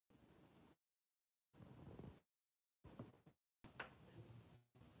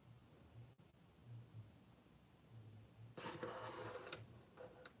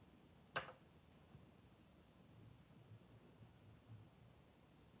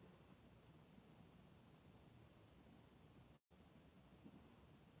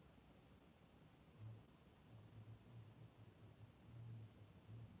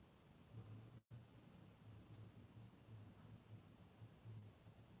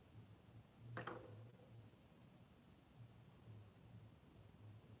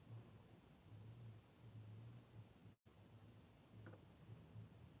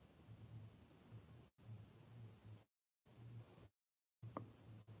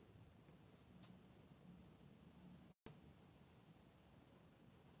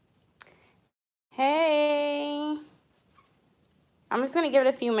I'm just going to give it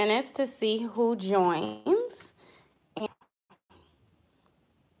a few minutes to see who joins. And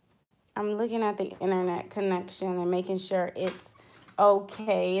I'm looking at the internet connection and making sure it's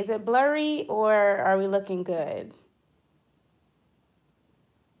okay. Is it blurry or are we looking good?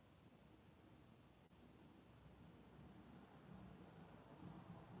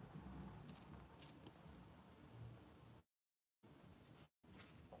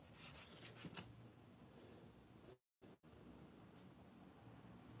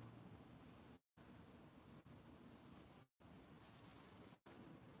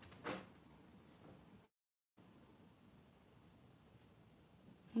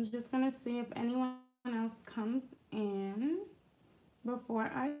 I'm just going to see if anyone else comes in before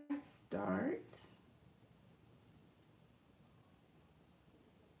I start.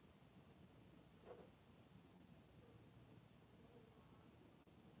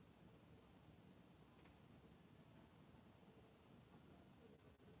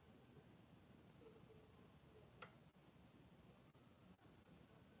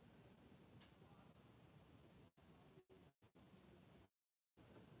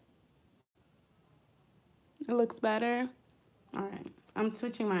 It looks better. All right. I'm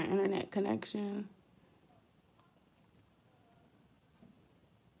switching my internet connection.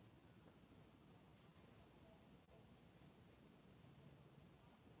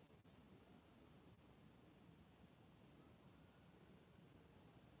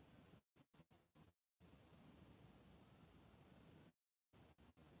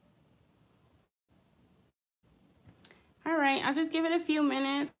 All right, I'll just give it a few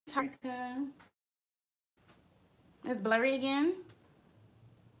minutes. It's blurry again.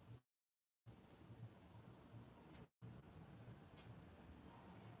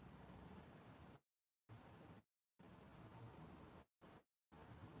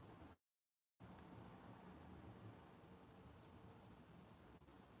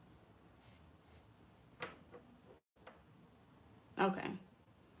 Okay.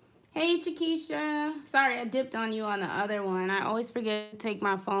 Hey, Chiquisha. Sorry, I dipped on you on the other one. I always forget to take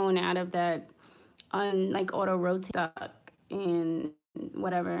my phone out of that like auto rotate stuck in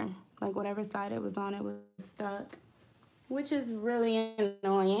whatever side it was on, it was stuck, which is really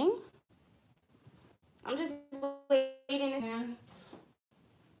annoying. I'm just waiting.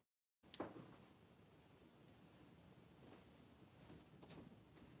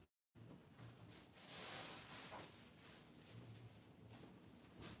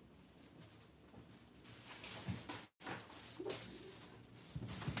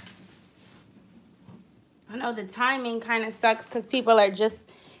 I know the timing kind of sucks because people are just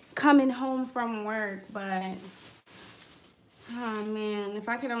coming home from work, but oh man, if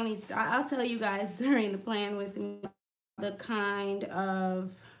I could only, I'll tell you guys during the plan with me the kind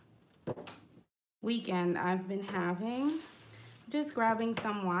of weekend I've been having. Just grabbing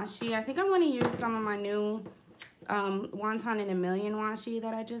some washi. I think I want to use some of my new Wonton in a Million washi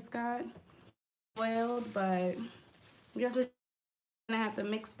that I just got oiled, but I guess we're gonna have to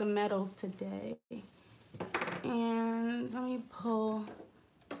mix the metals today. And let me pull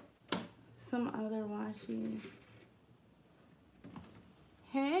some other washi.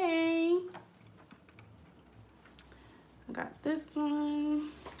 Hey, I got this one.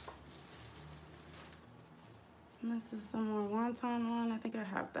 And this is some more Wonton one. I think I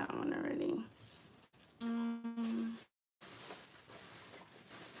have that one already.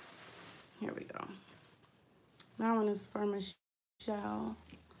 Here we go. That one is for Michelle,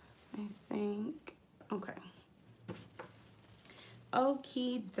 I think. Okay.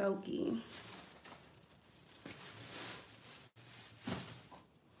 Okie dokie.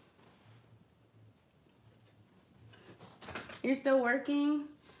 You're still working?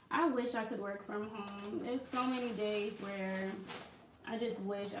 I wish I could work from home. There's so many days where I just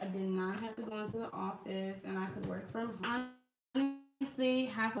wish I did not have to go into the office and I could work from home. Honestly,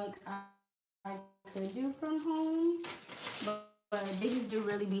 half like I could do from home, but they just do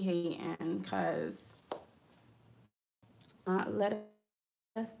really be hating because let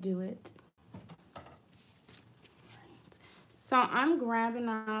us do it. So I'm grabbing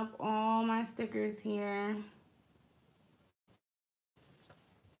up all my stickers here.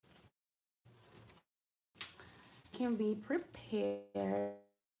 Can be prepared.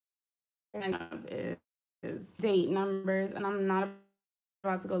 Is date numbers, and I'm not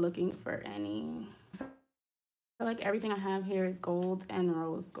about to go looking for any. I feel like everything I have here is gold and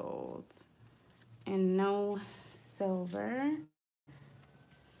rose gold, and no silver,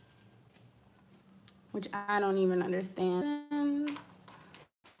 which I don't even understand.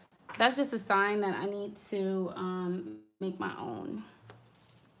 That's just a sign that I need to make my own.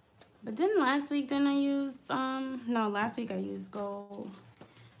 But didn't last week, didn't I use, no, last week I used gold.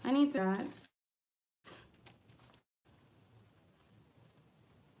 I need that.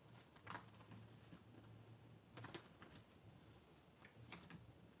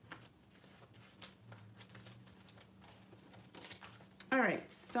 All right,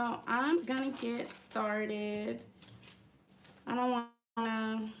 so I'm gonna get started. I don't want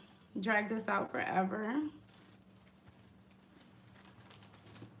to drag this out forever.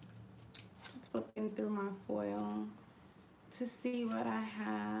 Just flipping through my foil to see what I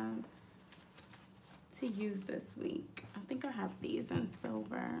have to use this week. I think I have these in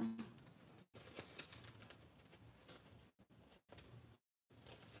silver.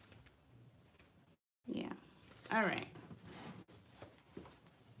 Yeah, all right.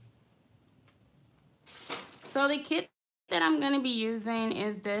 So the kit that I'm gonna be using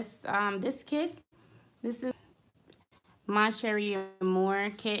is this this kit. This is my Cherry More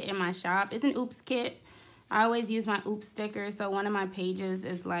kit in my shop. It's an oops kit. I always use my oops stickers, so one of my pages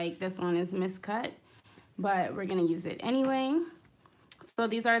is like, this one is miscut, but we're gonna use it anyway. So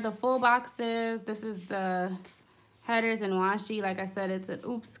these are the full boxes. This is the headers and washi. Like I said, it's an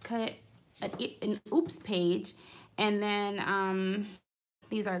oops kit, an oops page. And then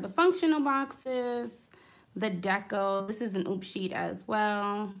these are the functional boxes, the deco. This is an oops sheet as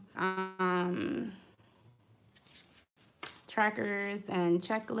well. Trackers and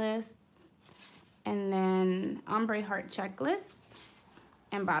checklists. And then ombre heart checklists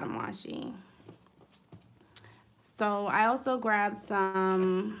and bottom washi. So I also grabbed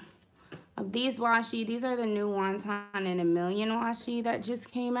some of these washi. These are the new Wonton in a Million washi that just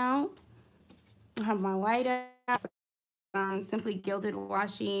came out. I have my white out, Simply Gilded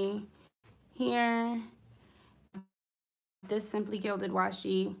washi here. This Simply Gilded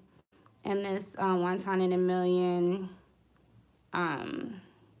washi and this Wonton in a Million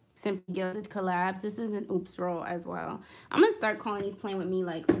Simply Gilded collabs. This is an oops roll as well. I'm gonna start calling these Playing With Me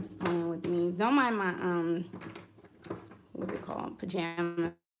like oops playing with me. Don't mind my what's it called,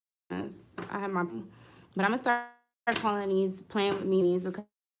 pajamas. I have my, but I'm gonna start calling these Playing With Me because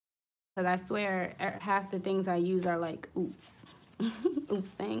I swear half the things I use are like oops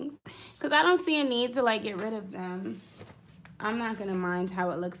oops things, because I don't see a need to like get rid of them. I'm not gonna mind how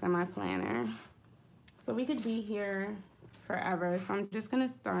it looks in my planner, so we could be here forever. So I'm just gonna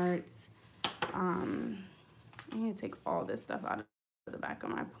start. I'm gonna take all this stuff out of the back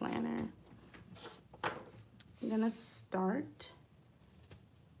of my planner. I'm gonna start.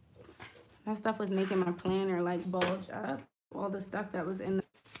 That stuff was making my planner like bulge up. All the stuff that was in this.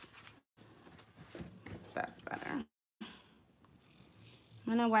 That's better.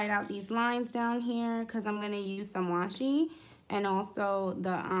 I'm gonna white out these lines down here because I'm gonna use some washi, and also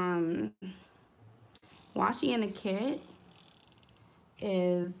the washi in the kit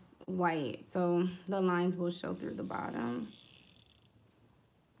is white, so the lines will show through the bottom.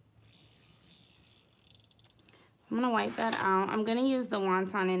 I'm gonna wipe that out. I'm gonna use the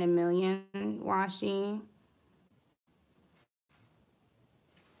Wonton in a Million washi.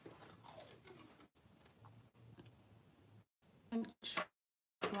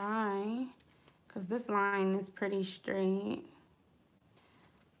 Try, because this line is pretty straight.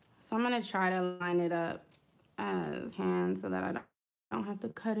 So I'm gonna try to line it up as I can so that I don't have to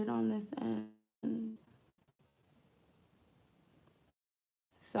cut it on this end.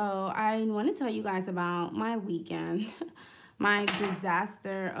 So I want to tell you guys about my weekend, my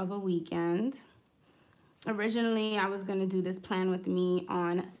disaster of a weekend. Originally, I was gonna do this Plan With Me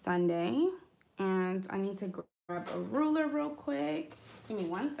on Sunday, and I need to grab a ruler real quick. Give me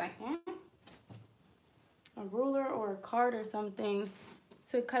 1 second. A ruler or a card or something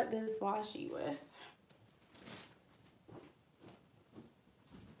to cut this washi with.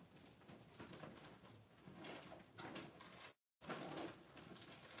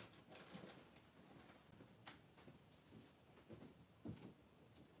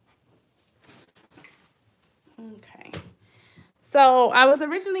 Okay. So I was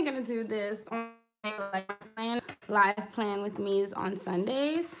originally gonna do this on live Plan With Me's on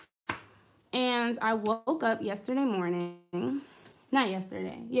Sundays. And I woke up yesterday morning. Not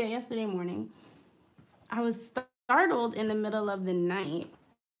yesterday. Yeah, yesterday morning. I was startled in the middle of the night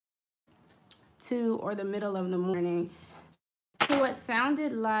or the middle of the morning to what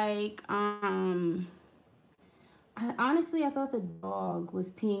sounded like honestly, I thought the dog was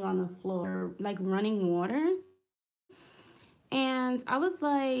peeing on the floor, like running water. And I was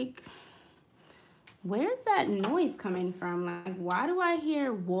like, where's that noise coming from? Like, why do I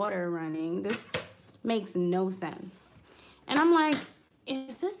hear water running? This makes no sense. And I'm like,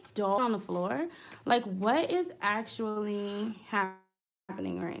 is this dog on the floor? Like, what is actually happening?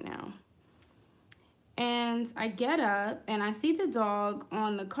 happening right now. And I get up and I see the dog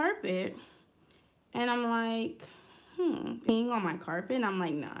on the carpet, and I'm like, peeing on my carpet? And I'm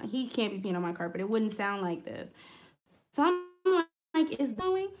like, nah, he can't be peeing on my carpet. It wouldn't sound like this. So I'm like, is that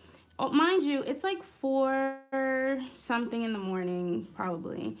going? Oh, mind you, it's like 4 something in the morning,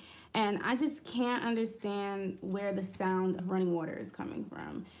 probably. And I just can't understand where the sound of running water is coming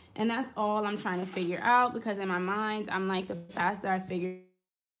from. And that's all I'm trying to figure out, because in my mind, I'm like, the faster I figure,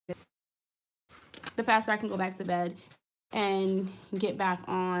 the faster I can go back to bed and get back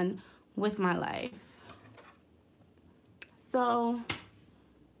on with my life. So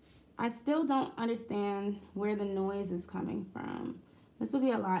I still don't understand where the noise is coming from. This would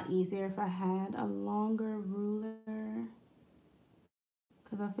be a lot easier if I had a longer ruler,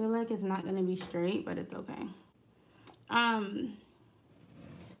 because I feel like it's not going to be straight, but it's okay.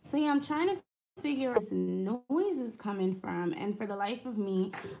 So yeah, I'm trying to figure out where this noise is coming from, and for the life of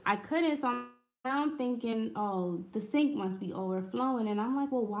me, I couldn't. So I'm thinking, oh, the sink must be overflowing, and I'm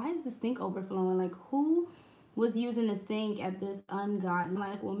like, well, why is the sink overflowing? Like, who was using the sink at this ungodly?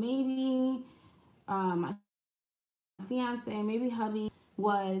 Like, well, maybe my fiance, maybe hubby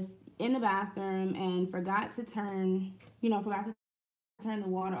was in the bathroom and forgot to turn the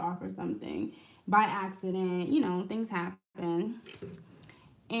water off or something by accident. Things happen.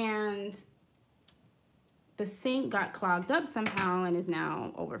 And the sink got clogged up somehow and is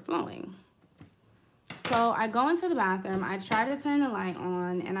now overflowing. So I go into the bathroom, I try to turn the light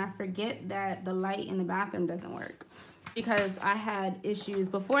on, and I forget that the light in the bathroom doesn't work, because I had issues.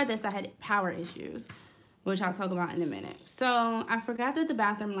 Before this, I had power issues, which I'll talk about in a minute. So I forgot that the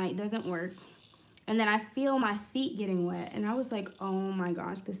bathroom light doesn't work. And then I feel my feet getting wet. And I was like, oh my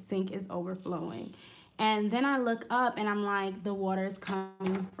gosh, the sink is overflowing. And then I look up and I'm like, the water is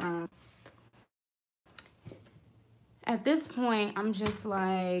coming from. At this point, I'm just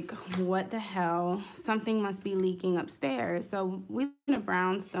like, what the hell? Something must be leaking upstairs. So we live in a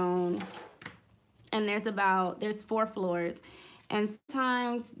brownstone, and there's 4 floors. And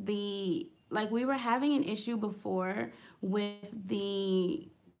sometimes we were having an issue before with the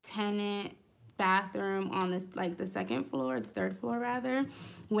tenant bathroom on this, like the 2nd floor, the 3rd floor rather,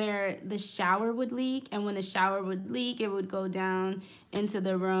 where the shower would leak. And when the shower would leak, it would go down into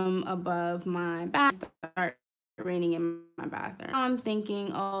the room above my bathroom, start raining in my bathroom. I'm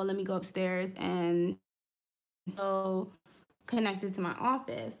thinking, oh, let me go upstairs and go connected to my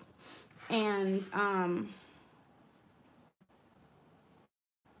office. And I'm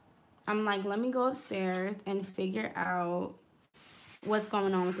like, let me go upstairs and figure out what's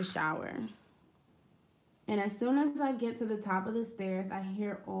going on with the shower. And as soon as I get to the top of the stairs, I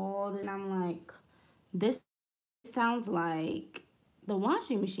hear and I'm like, this sounds like the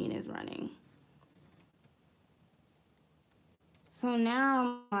washing machine is running. So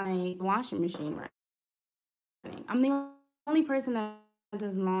now I'm like, washing machine running. I'm the only person that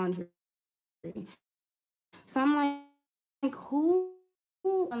does laundry. So I'm like, who?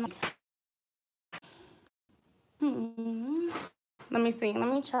 I'm like, Let me see.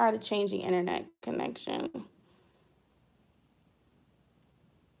 Let me try to change the internet connection.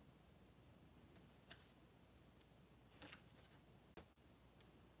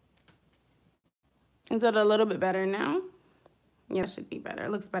 Is it a little bit better now? Yeah, it should be better.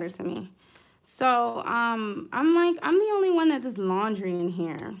 It looks better to me. So I'm like, I'm the only one that does laundry in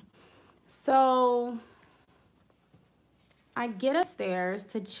here. So I get upstairs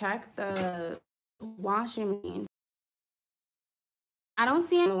to check the washing machine. I don't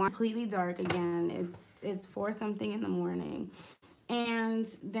see anyone. Completely dark again. It's 4 something in the morning. And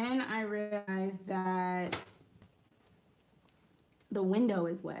then I realized that the window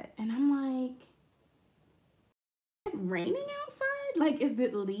is wet. And I'm like, is it raining outside? Like, is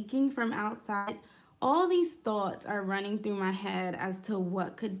it leaking from outside? All these thoughts are running through my head as to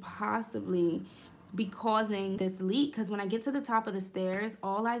what could possibly be causing this leak. Because when I get to the top of the stairs,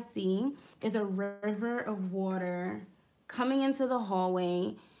 all I see is a river of water coming into the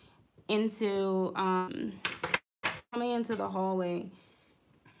hallway, coming into the hallway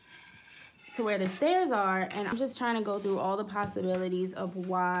to where the stairs are. And I'm just trying to go through all the possibilities of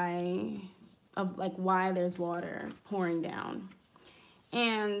why there's water pouring down.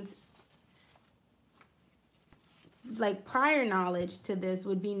 And like, prior knowledge to this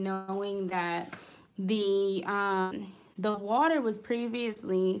would be knowing that the water was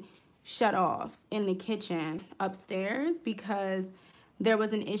previously shut off in the kitchen upstairs because there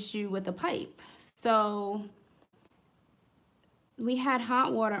was an issue with the pipe. So we had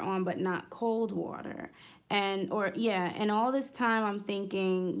hot water on, but not cold water. And all this time I'm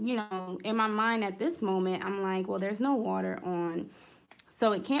thinking, in my mind at this moment, I'm like, well, there's no water on.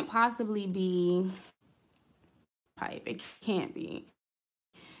 So it can't possibly be pipe. It can't be.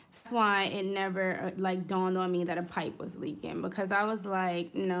 That's why it never like dawned on me that a pipe was leaking, because I was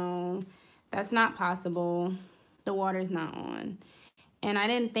like, no, that's not possible. The water's not on. And I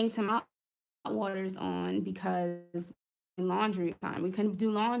didn't think to my water's on because laundry time. We couldn't do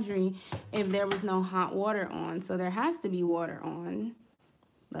laundry if there was no hot water on. So there has to be water on.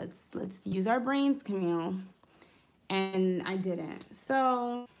 Let's use our brains, Camille. And I didn't.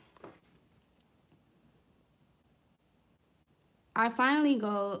 So I finally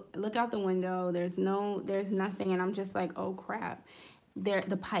go look out the window. There's nothing, and I'm just like, oh crap.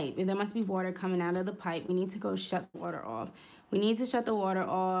 The pipe. There must be water coming out of the pipe. We need to go shut the water off. We need to shut the water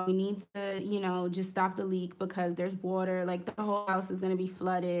off. We need to, just stop the leak because there's water. Like the whole house is gonna be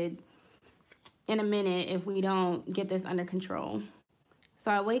flooded in a minute if we don't get this under control.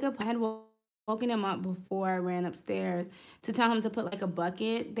 So I wake up. I had woken him up before I ran upstairs to tell him to put like a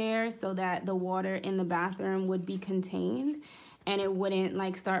bucket there so that the water in the bathroom would be contained and it wouldn't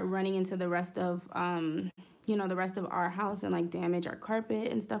like start running into the rest of the rest of our house and like damage our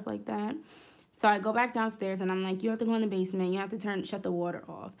carpet and stuff like that. So I go back downstairs and I'm like, you have to go in the basement. You have to shut the water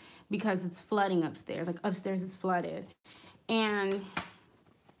off because it's flooding upstairs. Like upstairs is flooded. And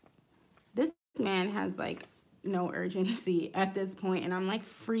this man has like no urgency at this point, and I'm like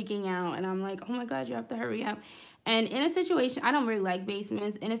freaking out, and I'm like, oh my god, you have to hurry up. And in a situation, I don't really like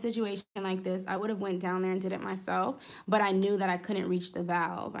basements. In a situation like this, I would have went down there and did it myself, but I knew that I couldn't reach the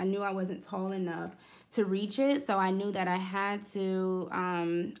valve. I knew I wasn't tall enough to reach it, so I knew that I had to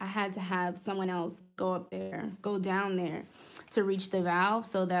have someone else go down there to reach the valve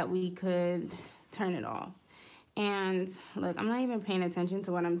so that we could turn it off. And look, I'm not even paying attention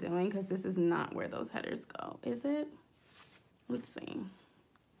to what I'm doing because this is not where those headers go, is it? Let's see.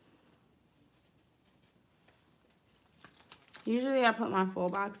 Usually I put my full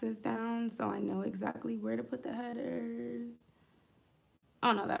boxes down so I know exactly where to put the headers.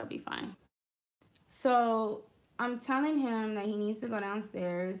 Oh no, that'll be fine. So I'm telling him that he needs to go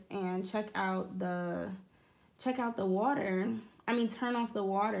downstairs and check out the water. Turn off the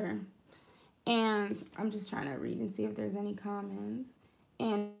water. And I'm just trying to read and see if there's any comments.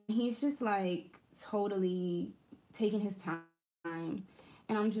 And he's just like totally taking his time. And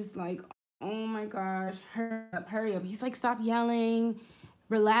I'm just like, oh my gosh, hurry up, hurry up. He's like, stop yelling,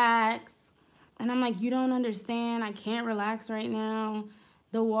 relax. And I'm like, you don't understand. I can't relax right now.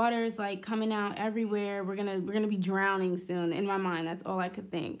 The water's like coming out everywhere. We're gonna be drowning soon. In my mind, that's all I could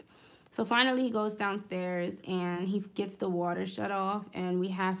think. So finally he goes downstairs and he gets the water shut off, and we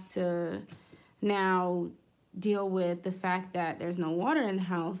have to now deal with the fact that there's no water in the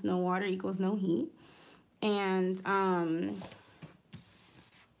house. No water equals no heat. And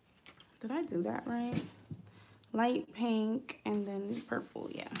did I do that right? Light pink and then purple,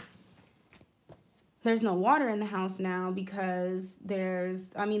 yeah. There's no water in the house now because there's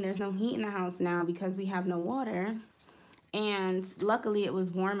no heat in the house now because we have no water. And luckily it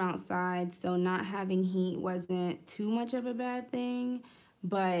was warm outside, so not having heat wasn't too much of a bad thing.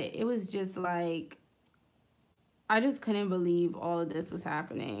 But it was just like, I just couldn't believe all of this was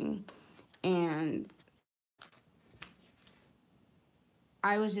happening. And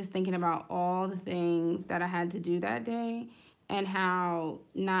I was just thinking about all the things that I had to do that day and how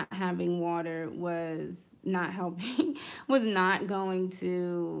not having water was not helping, was not going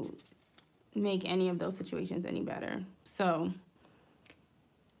to make any of those situations any better. So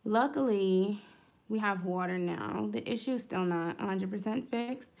luckily we have water now. The issue is still not 100%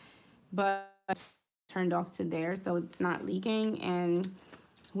 fixed, but turned off to there, so it's not leaking, and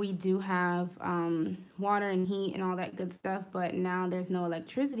we do have water and heat and all that good stuff, but now there's no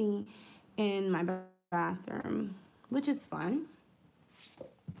electricity in my bathroom, which is fun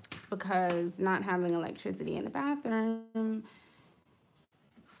because not having electricity in the bathroom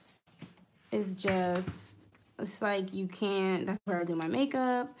is just, it's like you can't, that's where I do my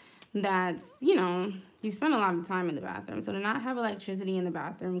makeup. That's, you spend a lot of time in the bathroom. So to not have electricity in the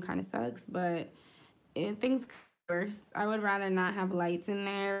bathroom kind of sucks, but things worse. I would rather not have lights in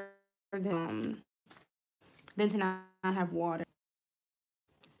there than to not have water.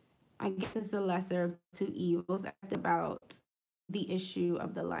 I guess it's the lesser of two evils about the issue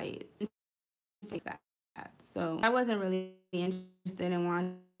of the lights. Fix that. So I wasn't really interested in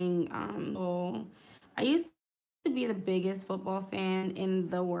watching I used to be the biggest football fan in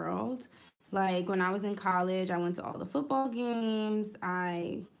the world. Like when I was in college, I went to all the football games.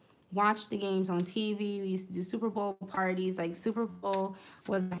 I watched the games on TV. We used to do Super Bowl parties. Like Super Bowl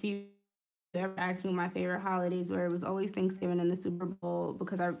was, if you ever asked me my favorite holidays, where it was always Thanksgiving and the Super Bowl,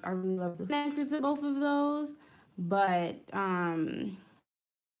 because I really love the connected to both of those. But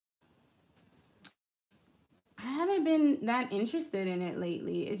I haven't been that interested in it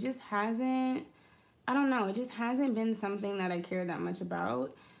lately. It just hasn't, I don't know, it just hasn't been something that I care that much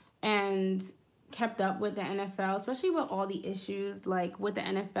about. And kept up with the NFL, especially with all the issues like with the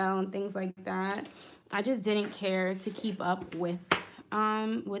NFL and things like that. I just didn't care to keep up with the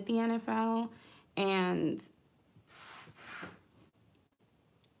NFL, and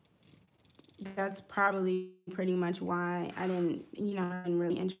that's probably pretty much why I didn't, I'm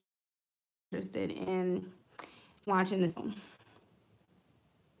really interested in watching this.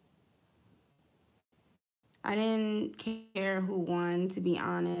 I didn't care who won, to be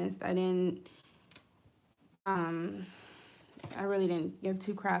honest. Um, I really didn't give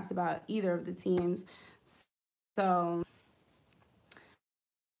two craps about either of the teams. So,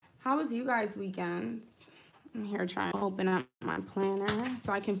 how was you guys' weekends? I'm here trying to open up my planner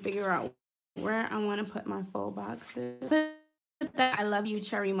so I can figure out where I want to put my full boxes. Put that I love you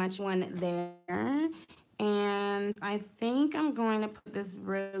cherry much one there. And I think I'm going to put this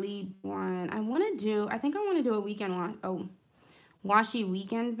really one. I think I want to do a washi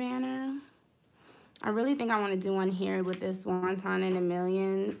weekend banner. I really think I want to do one here with this wonton in a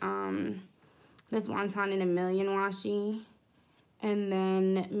million. This wonton in a million washi. And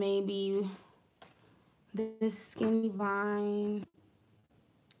then maybe this skinny vine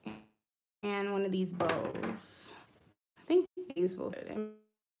and one of these bows. I think these will fit. And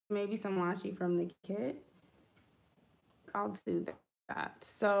maybe some washi from the kit. I'll do that.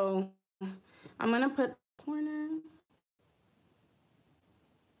 So I'm going to put corner.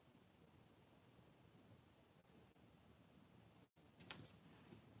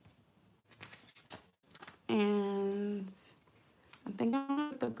 And I think I'm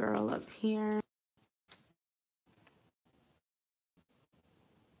going to put the girl up here.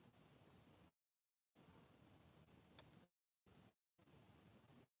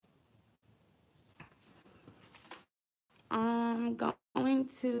 I'm going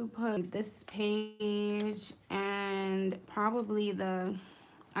to put this page and probably the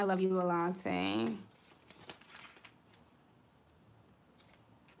I Love You a Latte.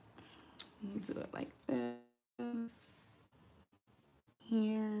 Do it like this.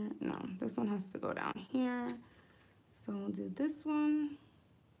 Here. No, this one has to go down here. So we'll do this one.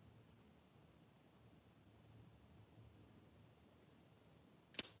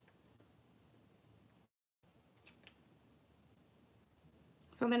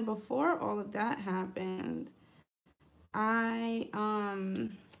 So then before all of that happened, I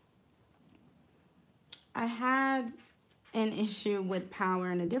had an issue with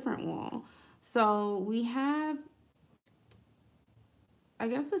power in a different wall. So we have, I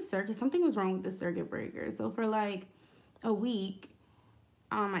guess something was wrong with the circuit breaker. So for like a week,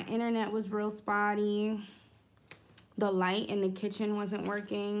 my internet was real spotty. The light in the kitchen wasn't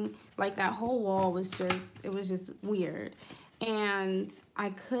working. Like that whole wall was just weird. And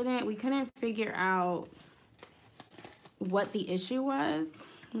we couldn't figure out what the issue was.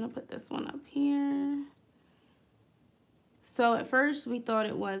 I'm gonna put this one up here. So at first we thought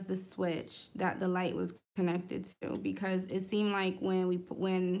it was the switch that the light was connected to, because it seemed like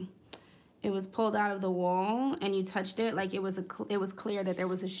when it was pulled out of the wall and you touched it, like it was clear that there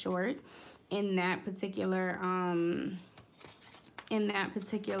was a short in that particular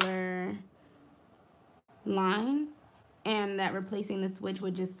line, and that replacing the switch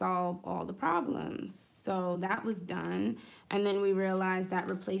would just solve all the problems. So that was done, and then we realized that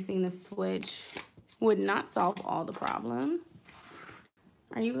replacing the switch would not solve all the problems.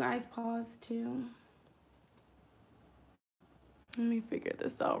 Are you guys paused too? Let me figure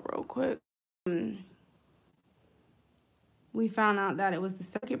this out real quick. We found out that it was the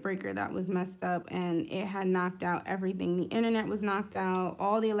circuit breaker that was messed up, and it had knocked out everything. The internet was knocked out.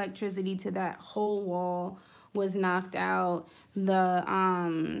 All the electricity to that whole wall was knocked out. The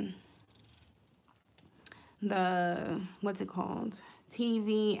what's it called?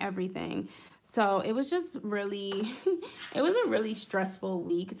 TV, everything. So it was just really, it was a really stressful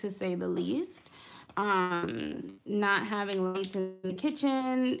week, to say the least. Not having lights in the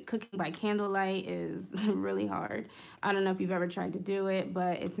kitchen, cooking by candlelight is really hard. I don't know if you've ever tried to do it,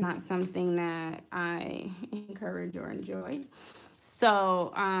 but it's not something that I encourage or enjoy.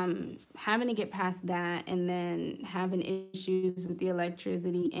 So having to get past that, and then having issues with the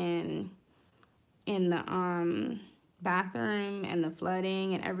electricity in the bathroom, and the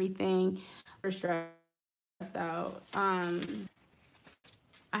flooding and everything, we're stressed out.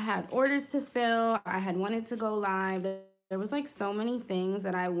 I had orders to fill. I had wanted to go live. There was like so many things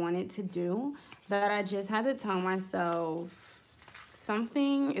that I wanted to do that I just had to tell myself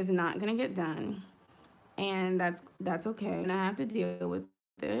something is not gonna get done, and that's okay, and I have to deal with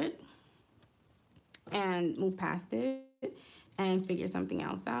it. and move past it and figure something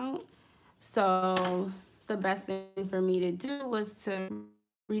else out. So the best thing for me to do was to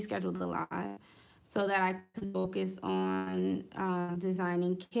reschedule the live so that I could focus on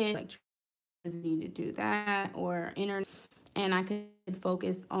designing kits, like to do that, or internet, and I could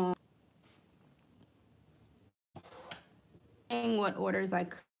focus on what orders I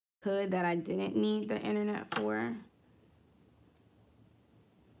could that I didn't need the internet for,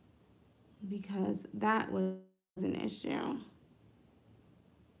 because that was an issue.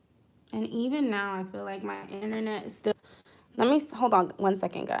 And even now, I feel like my internet is still. Let me hold on 1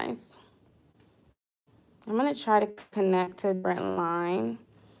 second, guys. I'm gonna try to connect to a different line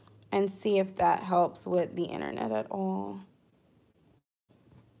and see if that helps with the internet at all.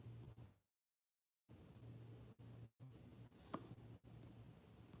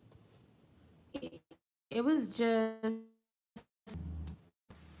 It was just.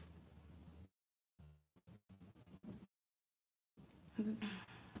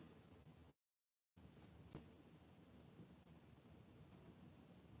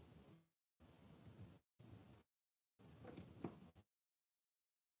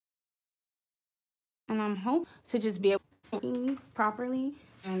 And I'm hoping to just be able to properly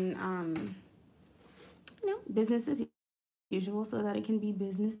and business as usual, so that it can be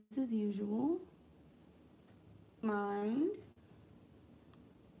business as usual. Mind.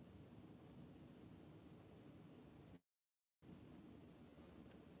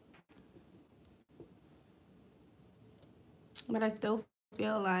 But I still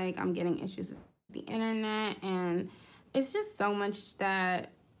feel like I'm getting issues with the internet, and it's just so much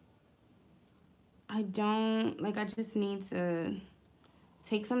that I don't like. I just need to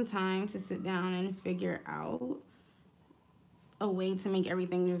take some time to sit down and figure out a way to make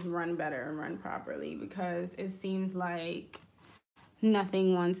everything just run better and run properly, because it seems like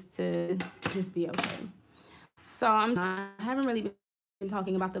nothing wants to just be okay. So I haven't really been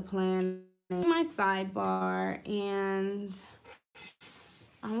talking about the plan in my sidebar, and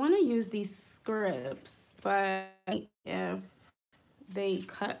I want to use these scripts, but if they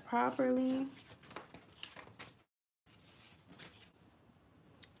cut properly.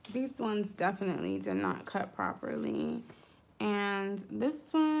 These ones definitely did not cut properly. And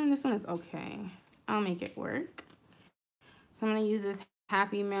this one is okay. I'll make it work. So I'm going to use this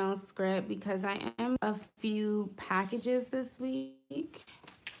Happy Mail script because I am a few packages this week.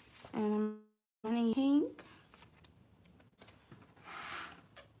 And I'm going to pink.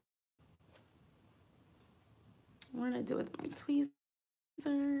 What did I do with my tweezers?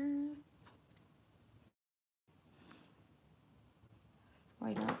 Let's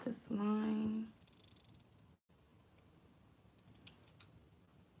white out this line.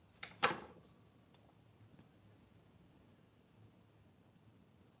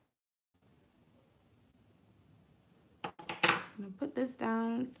 I'm gonna put this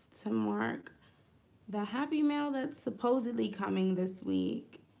down to mark the Happy Mail that's supposedly coming this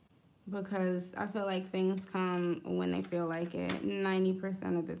week, because I feel like things come when they feel like it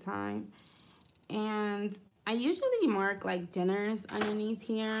 90% of the time. And I usually mark like dinners underneath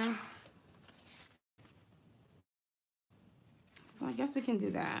here. So I guess we can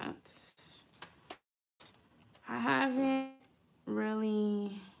do that. I haven't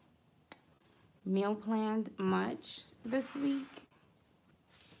really meal planned much this week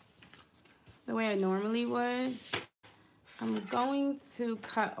the way I normally would. I'm going to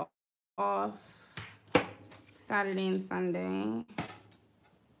cut off Saturday and Sunday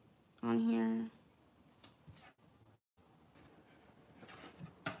on here.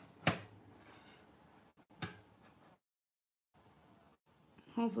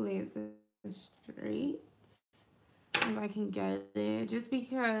 Hopefully it's straight if I can get it, just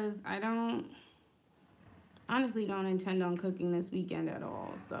because I honestly don't intend on cooking this weekend at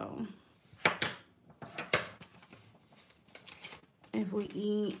all. So if we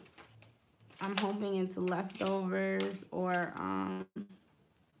eat, I'm hoping it's leftovers, or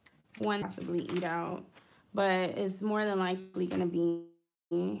one possibly eat out, but it's more than likely gonna be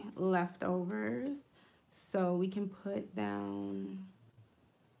leftovers. So we can put down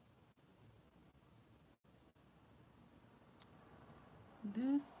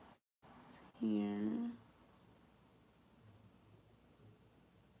this here.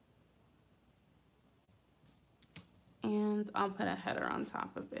 And I'll put a header on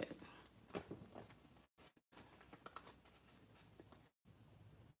top of it.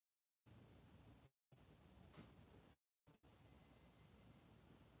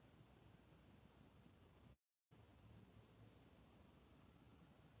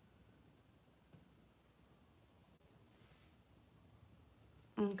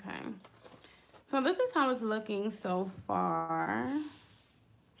 Okay. So this is how it's looking so far.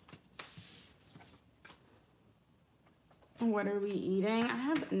 What are we eating? I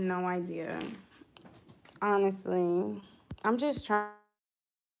have no idea. Honestly, I'm just trying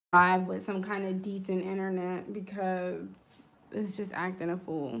to live with some kind of decent internet because it's just acting a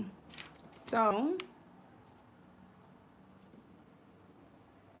fool. So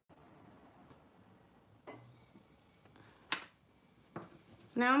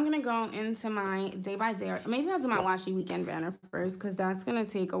now I'm gonna go into my day by day. Maybe I'll do my washi weekend banner first because that's gonna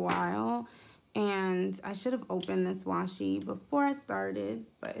take a while. And I should have opened this washi before I started,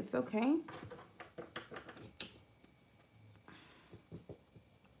 but it's okay.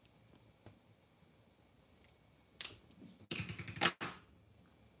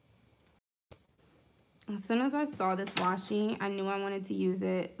 As soon as I saw this washi, I knew I wanted to use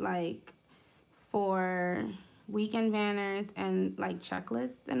it like for weekend banners and like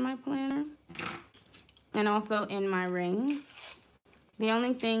checklists in my planner and also in my rings. The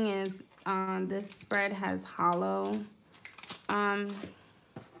only thing is this spread has hollow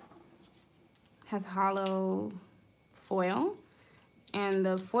foil, and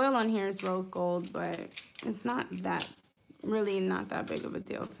the foil on here is rose gold, but it's not that big of a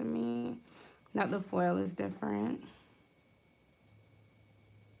deal to me that the foil is different.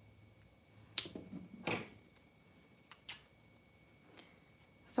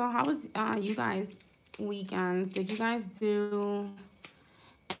 So how was you guys' weekends? Did you guys do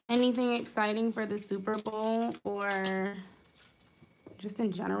anything exciting for the Super Bowl or just in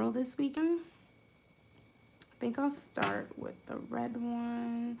general this weekend? I think I'll start with the red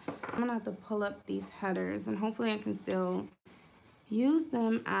one. I'm gonna have to pull up these headers and hopefully I can still use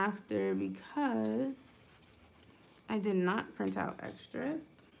them after because I did not print out extras.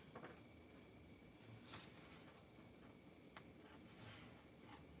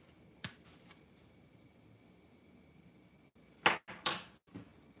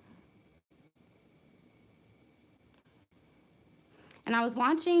 And I was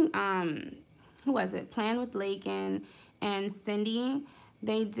watching, who was it? Plan with Lakin and Cindy.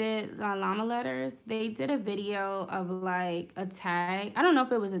 They did llama letters. They did a video of like a tag. I don't know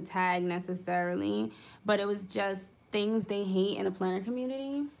if it was a tag necessarily, but it was just things they hate in the planner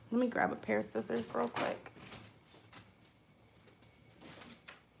community. Let me grab a pair of scissors real quick.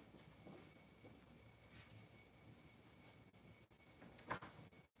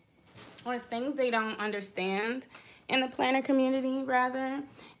 Or things they don't understand in the planner community, rather.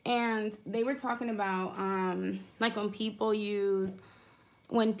 And they were talking about like when people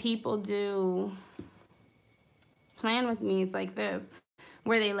do plan with me's like this,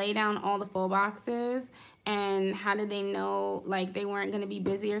 where they lay down all the full boxes, and how did they know like they weren't going to be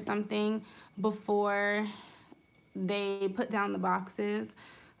busy or something before they put down the boxes?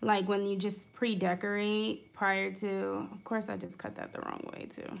 Like when you just pre-decorate prior to, of course I just cut that the wrong way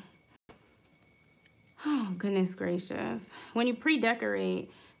too. Oh, goodness gracious. When you pre-decorate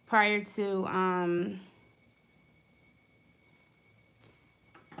prior to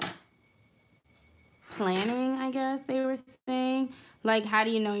planning, I guess they were saying, like how do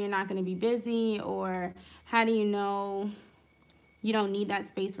you know you're not going to be busy, or how do you know you don't need that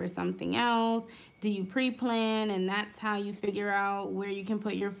space for something else? Do you pre-plan and that's how you figure out where you can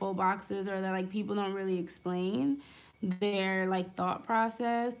put your full boxes? Or that like people don't really explain their like thought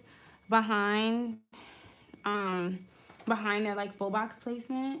process behind their like full box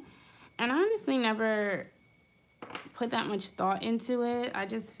placement. And I honestly never put that much thought into it. I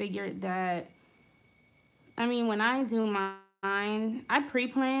just figured that, I mean, when I do mine, I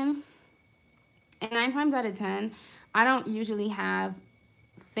pre-plan, and 9 times out of 10, I don't usually have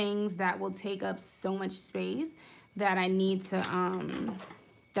things that will take up so much space that I need to,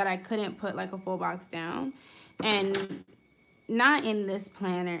 that I couldn't put like a full box down. And not in this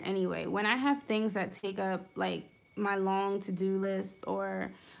planner anyway. When I have things that take up like my long to-do list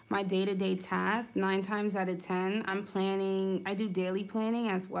or my day-to-day tasks, 9 times out of 10, I do daily planning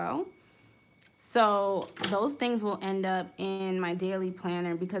as well. So those things will end up in my daily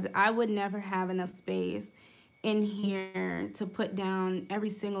planner because I would never have enough space in here to put down every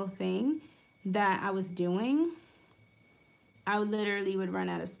single thing that I was doing. I literally would run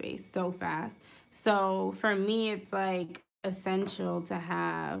out of space so fast. So for me, it's like essential to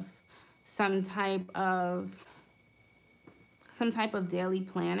have some type of daily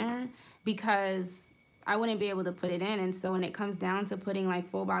planner because I wouldn't be able to put it in. And so when it comes down to putting like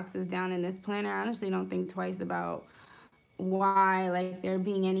full boxes down in this planner, I honestly don't think twice about why like there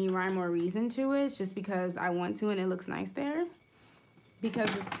being any rhyme or reason to it. It's just because I want to and it looks nice there. Because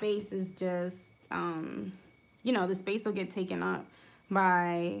the space is just, the space will get taken up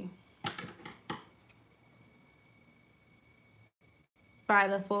by buy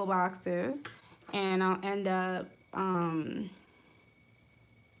the full boxes, and I'll end up,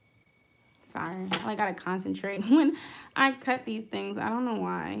 sorry, I gotta concentrate when I cut these things. I don't know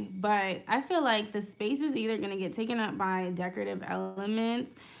why, but I feel like the space is either gonna get taken up by decorative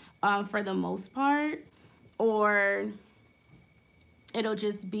elements for the most part, or it'll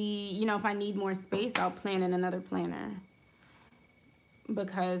just be, you know, if I need more space, I'll plan in another planner,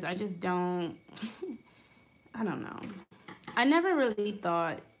 because I just don't, I don't know. I never really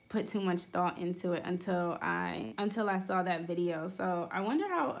put too much thought into it until I saw that video. So I wonder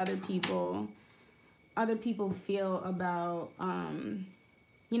how other people feel about,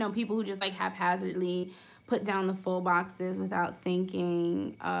 you know, people who just like haphazardly put down the full boxes without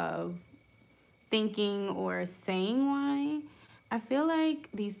thinking or saying why. I feel like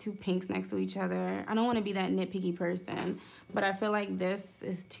these two pinks next to each other, I don't want to be that nitpicky person, but I feel like this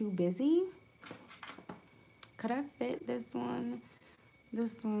is too busy. Could I fit this one?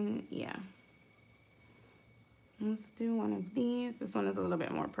 This one, yeah. Let's do one of these. This one is a little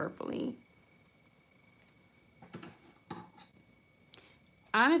bit more purpley.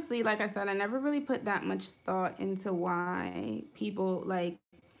 Honestly, like I said, I never really put that much thought into why people like,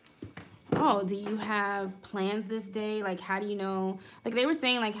 oh, do you have plans this day? Like, how do you know? Like, they were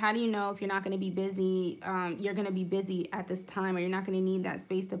saying, like, how do you know if you're not going to be busy? You're going to be busy at this time, or you're not going to need that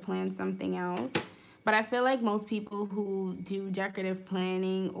space to plan something else. But I feel like most people who do decorative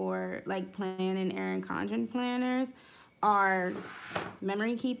planning or, like, plan in Erin Condren planners are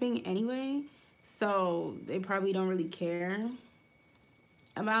memory keeping anyway. So they probably don't really care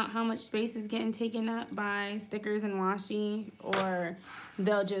about how much space is getting taken up by stickers and washi, or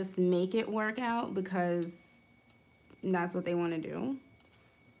they'll just make it work out because that's what they want to do.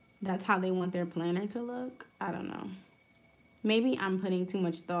 That's how they want their planner to look. I don't know. Maybe I'm putting too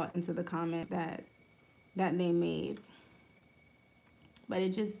much thought into the comment that they made. But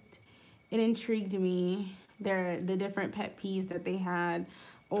it intrigued me. The different pet peeves that they had,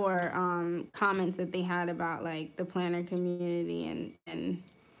 or comments that they had about like the planner community and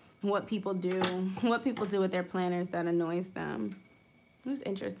what people do with their planners that annoys them. It was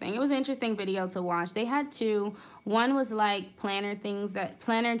interesting. It was an interesting video to watch. They had two. One was like planner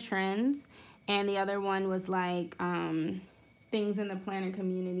trends, and the other one was like things in the planner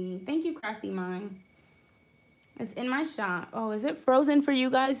community. Thank you, Crafty Mind. It's in my shop. Oh, is it frozen for you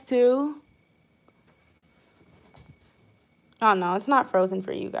guys too? Oh no, it's not frozen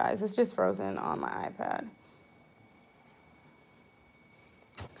for you guys. It's just frozen on my iPad.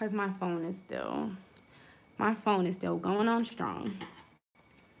 Because my phone is still going on strong.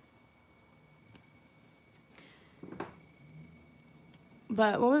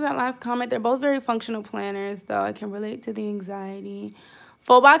 But what was that last comment? They're both very functional planners, though. I can relate to the anxiety.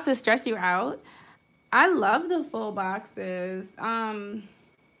 Full boxes stress you out? I love the full boxes.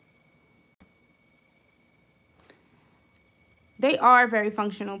 They are very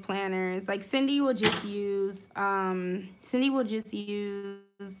functional planners. Like Cindy will just use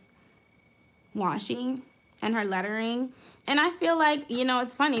washi and her lettering. And I feel like, you know,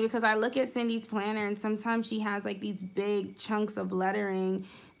 it's funny because I look at Cindy's planner and sometimes she has like these big chunks of lettering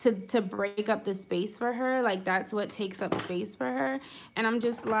to break up the space for her. Like that's what takes up space for her. And I'm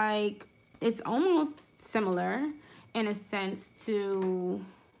just like, it's almost similar in a sense to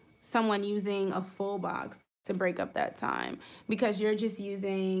someone using a full box to break up that time, because you're just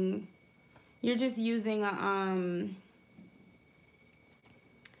using your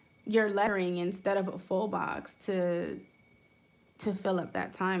lettering instead of a full box to fill up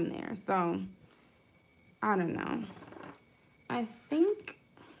that time there. So I don't know. I think,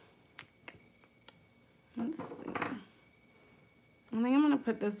 let's see. I think I'm gonna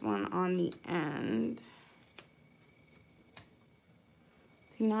put this one on the end.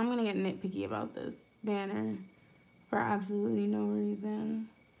 See, now I'm gonna get nitpicky about this banner for absolutely no reason.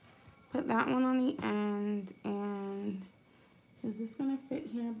 Put that one on the end, and is this gonna fit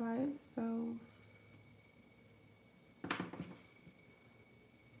here by itself?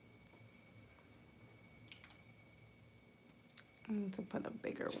 I need to put a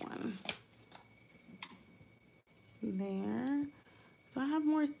bigger one there. Do I have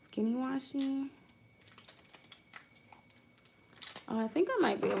more skinny washi? Oh, I think I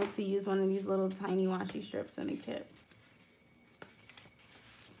might be able to use one of these little tiny washi strips in a kit.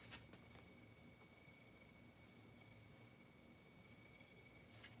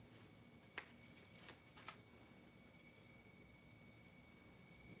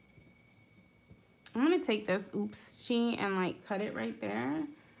 I'm gonna take this oops sheet and like cut it right there.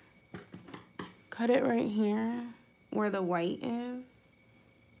 Cut it right here where the white is.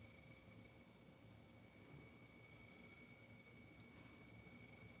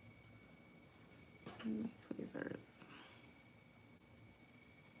 Tweezers.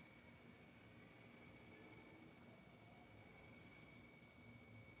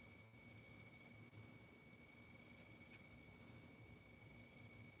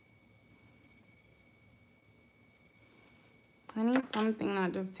 I need something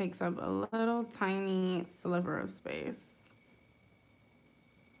that just takes up a little tiny sliver of space.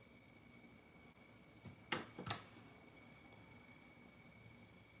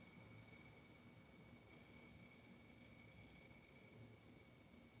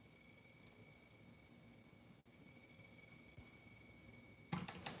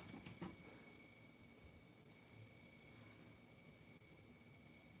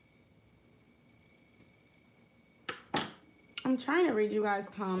 I'm trying to read you guys'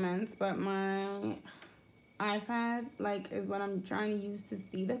 comments, but my iPad like is what I'm trying to use to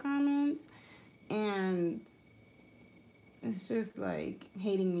see the comments, and it's just like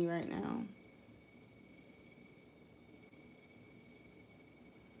hating me right now.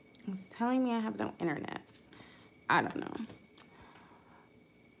 It's telling me I have no internet. I don't know.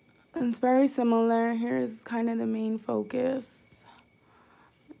 It's very similar. Here's kind of the main focus.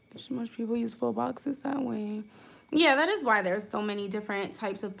 Most people use full boxes that way. Yeah, that is why there's so many different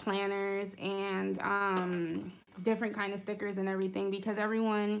types of planners and different kind of stickers and everything, because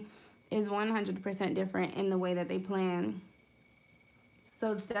everyone is 100% different in the way that they plan.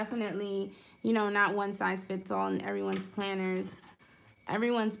 So it's definitely, you know, not one size fits all, and everyone's planners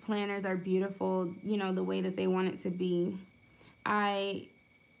are beautiful, you know, the way that they want it to be. I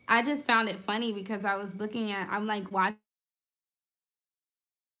just found it funny because I'm like watching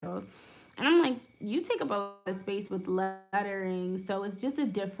those, and I'm like, you take up a lot of space with lettering, so it's just a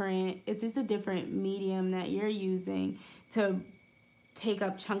different medium that you're using to take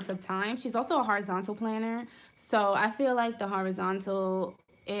up chunks of time. She's also a horizontal planner, so I feel like the horizontal,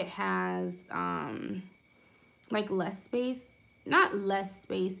 it has like less space, not less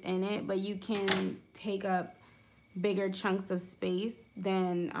space in it, but you can take up bigger chunks of space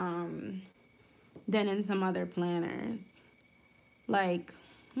than in some other planners. Like,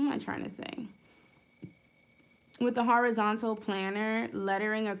 what am I trying to say? With the horizontal planner,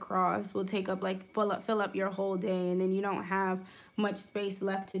 lettering across will take up like fill up your whole day, and then you don't have much space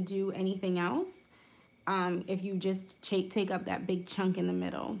left to do anything else. If you just take up that big chunk in the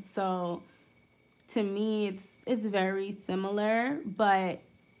middle. So to me, it's very similar, but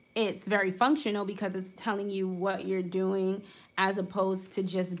it's very functional because it's telling you what you're doing as opposed to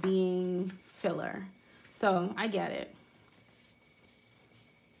just being filler. So I get it.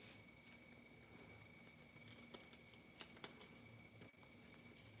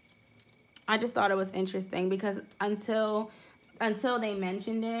 I just thought it was interesting because until they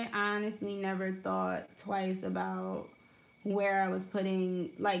mentioned it, I honestly never thought twice about where I was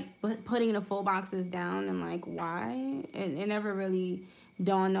putting the full boxes down and like why. It never really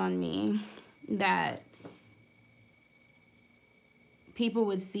dawned on me that people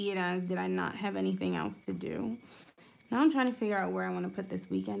would see it as, did I not have anything else to do? Now I'm trying to figure out where I want to put this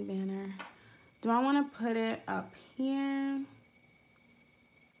weekend banner. Do I want to put it up here?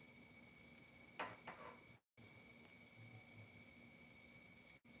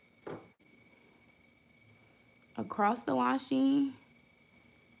 Across the washi?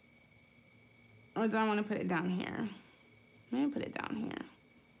 Or do I want to put it down here? Let me put it down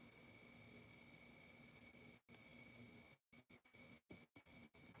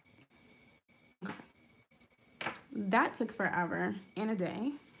here. That took forever and a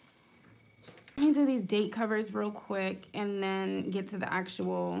day. Let me do these date covers real quick and then get to the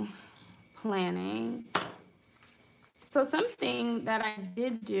actual planning. So something that I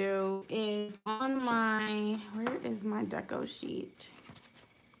did do is on my, where is my deco sheet?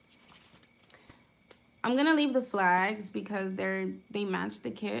 I'm gonna leave the flags because they match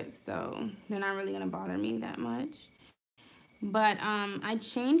the kit, so they're not really gonna bother me that much. But I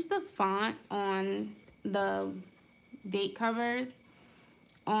changed the font on the date covers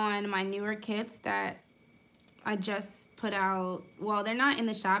on my newer kits that I just put out. Well, they're not in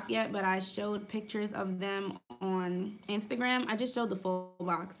the shop yet, but I showed pictures of them on Instagram. I just showed the full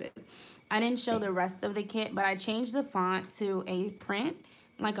boxes. I didn't show the rest of the kit, but I changed the font to a print,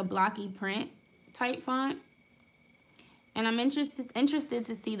 like a blocky print type font. And I'm interested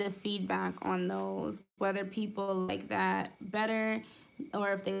to see the feedback on those, whether people like that better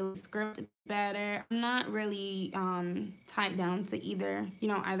or if they script better. I'm not really tied down to either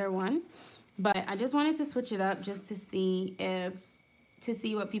one. But I just wanted to switch it up just to see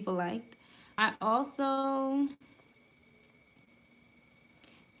what people liked. I also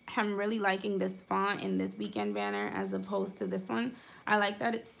am really liking this font in this weekend banner as opposed to this one. I like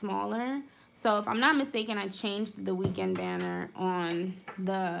that it's smaller. So if I'm not mistaken, I changed the weekend banner on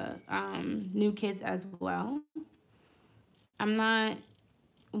the new kits as well. I'm not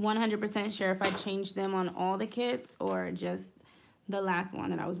 100% sure if I changed them on all the kits or just the last one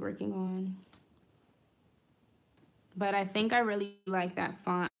that I was working on. But I think I really like that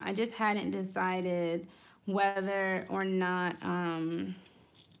font. I just hadn't decided whether or not,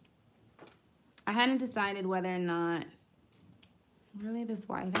 really this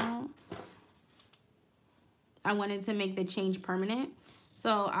whiteout, I wanted to make the change permanent.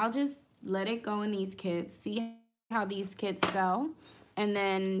 So I'll just let it go in these kits, see how these kits sell, and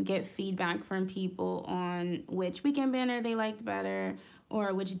then get feedback from people on which weekend banner they liked better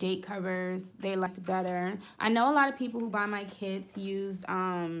or which date covers they liked better. I know a lot of people who buy my kits use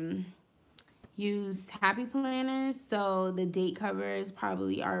happy planners, so the date covers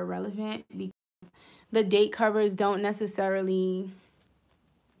probably are irrelevant because the date covers don't necessarily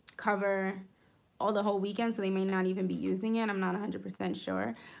cover all the whole weekend, so they may not even be using it. I'm not 100%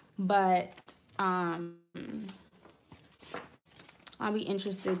 sure, but I'll be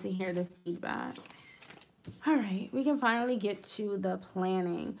interested to hear the feedback. All right, we can finally get to the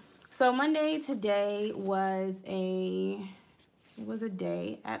planning. So Monday today was a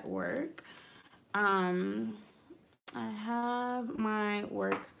day at work. I have my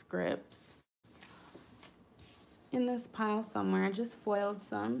work scripts in this pile somewhere. I just foiled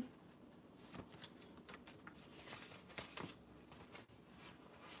some.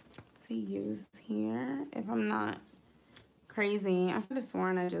 To use here, if I'm not crazy. I could have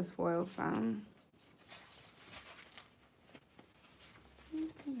sworn I just foiled some.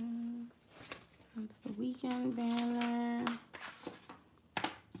 That's the weekend banner.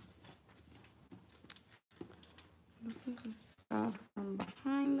 This is the stuff from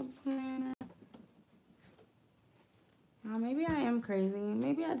behind the planner. Now, maybe I am crazy.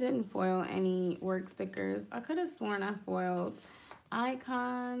 Maybe I didn't foil any work stickers. I could have sworn I foiled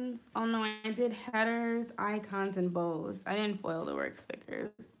icons. Oh no, I did headers, icons, and bows. I didn't foil the work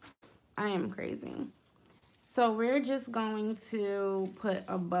stickers. I am crazy. So we're just going to put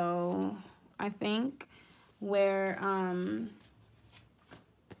a bow, I think, where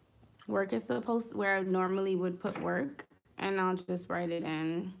work is supposed, where I normally would put work, and I'll just write it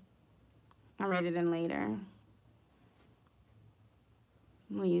in. I'll write it in later.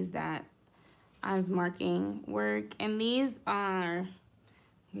 We'll use that as marking work. And these are,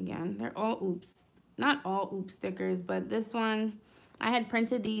 again, they're all oops. Not all oops stickers, but this one, I had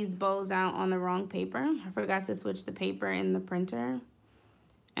printed these bows out on the wrong paper. I forgot to switch the paper in the printer.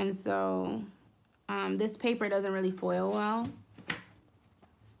 And so this paper doesn't really foil well.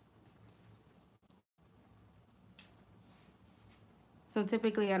 So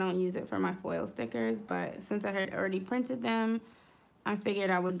typically I don't use it for my foil stickers, but since I had already printed them, I figured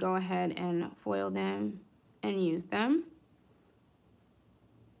I would go ahead and foil them and use them.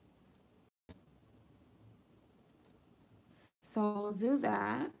 So we'll do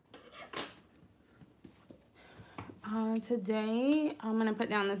that. Today, I'm going to put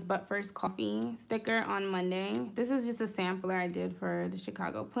down this But First Coffee sticker on Monday. This is just a sampler I did for the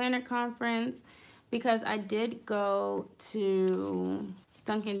Chicago Planner Conference because I did go to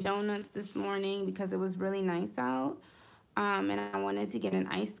Dunkin' Donuts this morning because it was really nice out. And I wanted to get an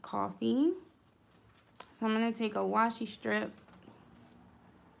iced coffee. So I'm going to take a washi strip.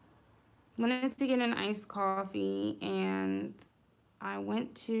 I wanted to get an iced coffee, and I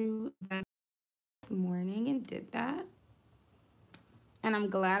went to this morning and did that. And I'm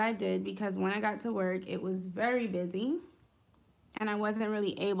glad I did because when I got to work, it was very busy. And I wasn't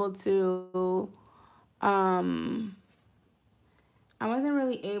really able to,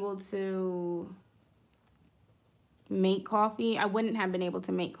 make coffee. I wouldn't have been able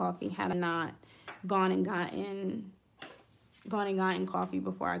to make coffee had I not gone and gotten coffee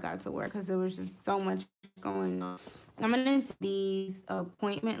before I got to work because there was just so much going on. I'm going to take these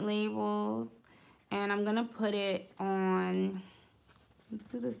appointment labels and I'm going to put it on,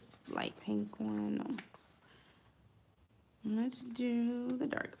 let's do this light pink one. Let's do the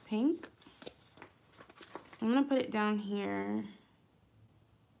dark pink. I'm going to put it down here.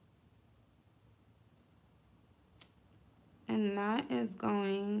 And that is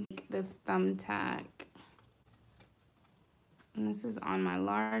going this thumbtack. And this is on my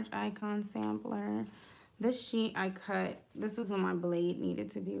large icon sampler. This sheet I cut, this was when my blade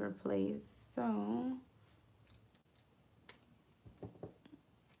needed to be replaced. So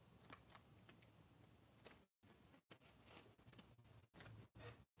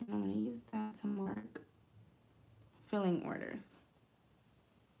I'm going to use that to mark filling orders.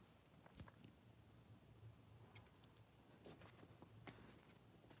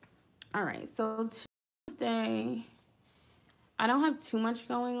 All All right, so Tuesday, I don't have too much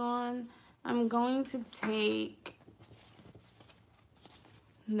going on. I'm going to take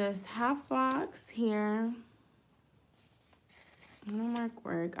this half box here. I'm gonna mark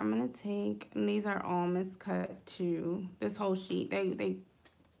work. I'm gonna take, and these are all miscut too. This whole sheet, they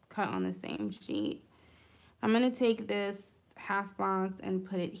cut on the same sheet. I'm gonna take this half box and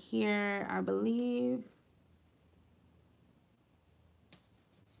put it here, I believe.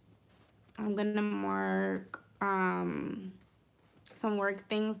 I'm gonna mark some work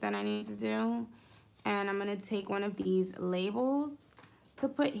things that I need to do. And I'm gonna take one of these labels to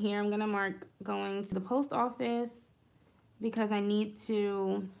put here. I'm gonna mark going to the post office because I need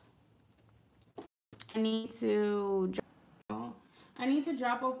to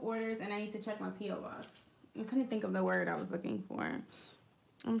drop off orders, and I need to check my P.O. box. I couldn't think of the word I was looking for.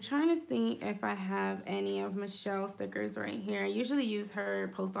 I'm trying to see if I have any of Michelle's stickers right here. I usually use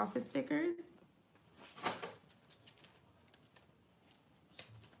her post office stickers.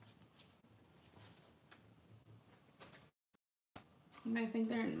 I think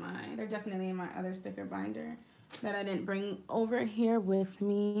they're definitely in my other sticker binder that I didn't bring over here with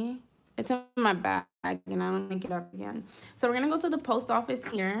me. It's in my bag, and I don't pick it up again. So we're gonna go to the post office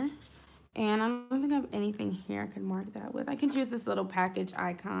here, and I don't think I have anything here I could mark that with. I could use this little package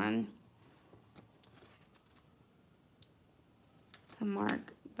icon to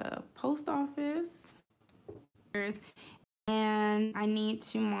mark the post office. And I need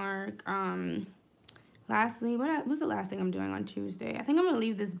to mark, lastly, what was the last thing I'm doing on Tuesday? I think I'm gonna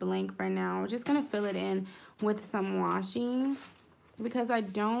leave this blank for now. I'm just gonna fill it in with some washi because I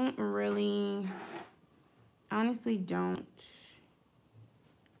don't really, honestly don't.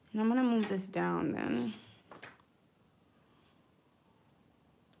 And I'm gonna move this down then.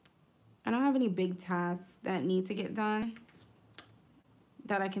 I don't have any big tasks that need to get done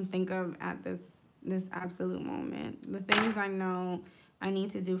that I can think of at this absolute moment. The things I know I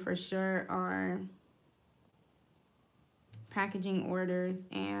need to do for sure are packaging orders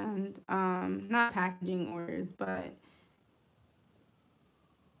and not packaging orders, but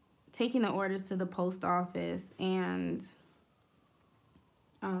taking the orders to the post office and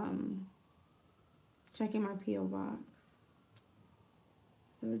checking my P.O. box.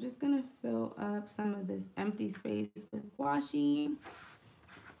 So we're just gonna fill up some of this empty space with washi.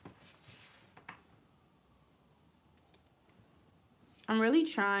 I'm really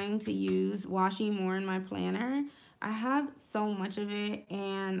trying to use washi more in my planner. I have so much of it,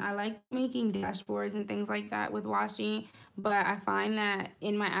 and I like making dashboards and things like that with washi, but I find that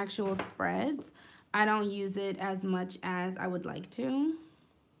in my actual spreads, I don't use it as much as I would like to.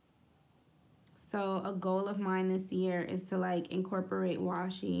 So a goal of mine this year is to like incorporate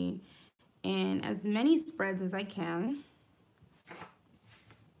washi in as many spreads as I can.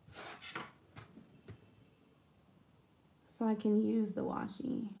 So I can use the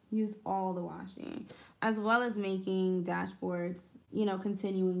washi, use all the washi, as well as making dashboards, you know,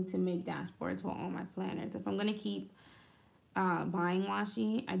 continuing to make dashboards for all my planners. If I'm gonna keep buying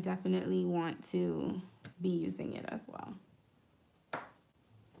washi, I definitely want to be using it as well.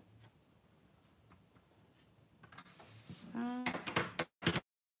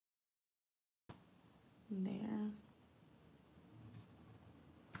 There.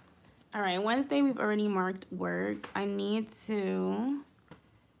 All right, Wednesday we've already marked work. I need to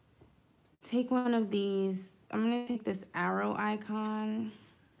take one of these. I'm gonna take this arrow icon.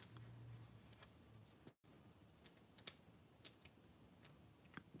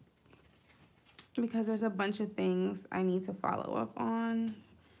 Because there's a bunch of things I need to follow up on.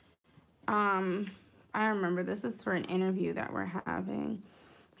 I remember this is for an interview that we're having.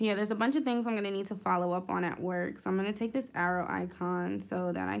 Yeah, there's a bunch of things I'm gonna need to follow up on at work. So I'm gonna take this arrow icon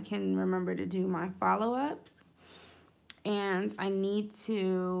so that I can remember to do my follow-ups. And I need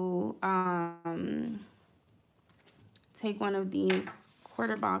to take one of these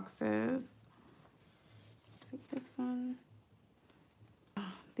quarter boxes. Take this one.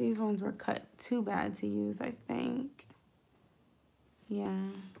 Oh, these ones were cut too bad to use, I think.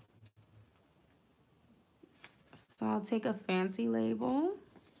 Yeah. So I'll take a fancy label.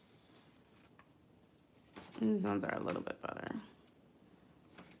 These ones are a little bit better.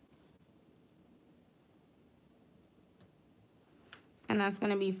 And that's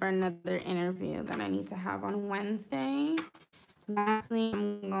going to be for another interview that I need to have on Wednesday. Lastly,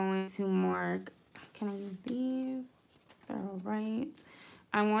 I'm going to mark, can I use these? They're all right.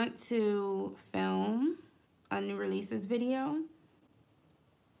 I want to film a new releases video.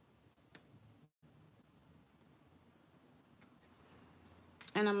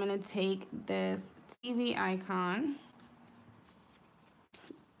 And I'm going to take this TV icon.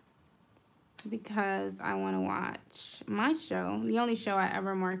 because I want to watch my show, the only show I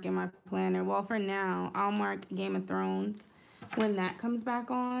ever mark in my planner. Well, for now, I'll mark Game of Thrones when that comes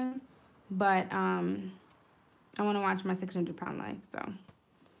back on. But I want to watch my 600-pound life, so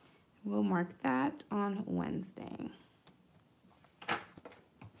we'll mark that on Wednesday.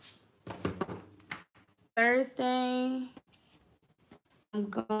 Thursday, I'm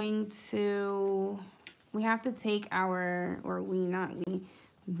going to, we have to take our, or we, not we,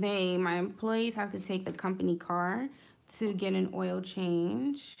 they, my employees have to take the company car to get an oil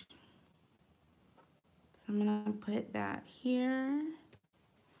change. So I'm gonna put that here.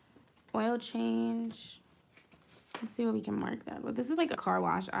 Oil change. Let's see what we can mark that with. This is like a car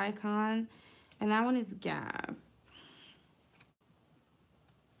wash icon, and that one is gas.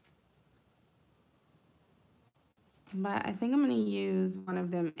 But I think I'm gonna use one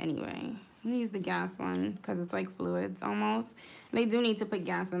of them anyway. I'm gonna use the gas one because it's like fluids almost. They do need to put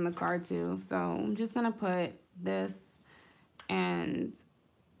gas in the car too. So I'm just gonna put this and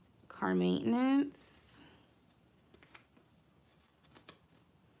car maintenance.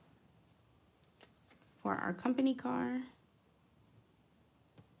 For our company car.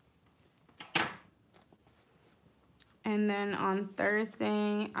 And then on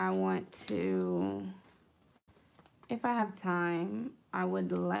Thursday, I want to, if I have time, I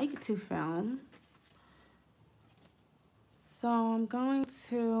would like to film. So I'm going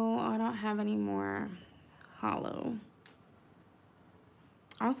to, I don't have any more hollow.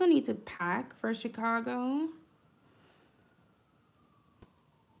 I also need to pack for Chicago.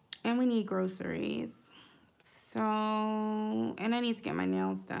 And we need groceries. So, and I need to get my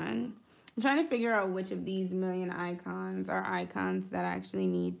nails done. I'm trying to figure out which of these million icons are icons that I actually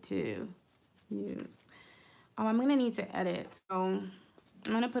need to use. Oh, I'm gonna need to edit. So I'm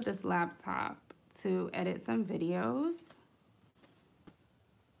gonna put this laptop to edit some videos.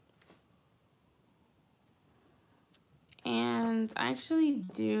 And I actually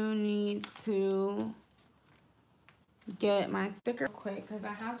do need to get my sticker quick because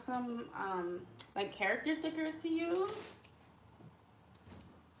I have some like character stickers to use.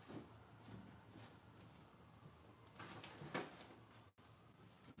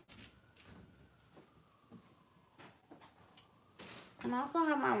 And I also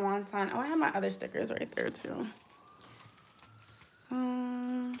have my wonton. Oh, I have my other stickers right there too.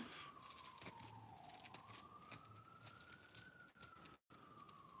 So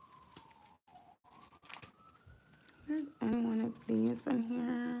there's any one of these in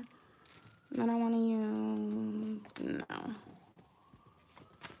here that I want to use? No.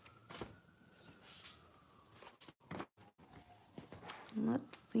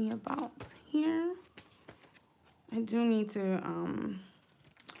 Let's see about here. I do need to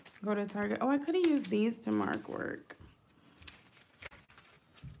go to Target. Oh, I could have used these to mark work.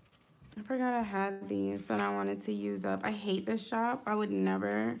 I forgot I had these that I wanted to use up. I hate this shop. I would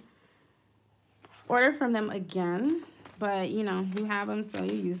never order from them again. But, you know, you have them, so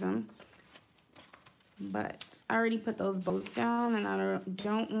you use them. But I already put those bows down, and I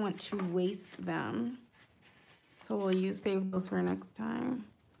don't want to waste them. So we'll save those for next time.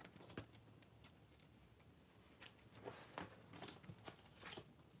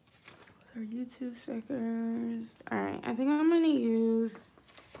 Those are YouTube stickers. All right, I think I'm gonna use,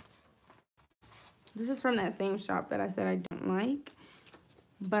 this is from that same shop that I said I don't like,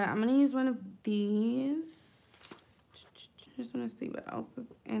 but I'm gonna use one of these. I just wanna see what else is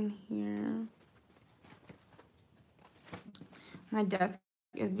in here. My desk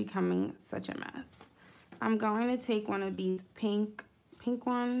is becoming such a mess. I'm going to take one of these pink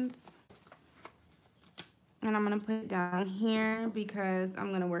ones, and I'm gonna put it down here because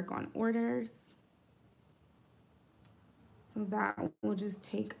I'm gonna work on orders. So that will just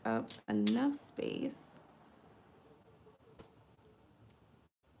take up enough space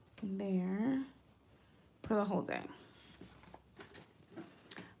there for the whole day.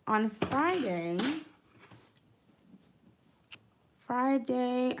 On Friday,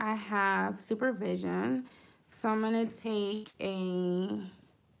 I have supervision. So I'm gonna take one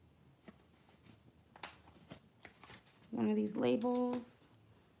of these labels.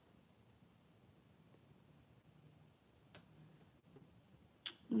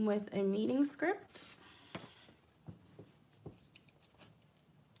 With a meeting script.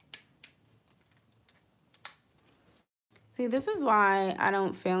 See, this is why I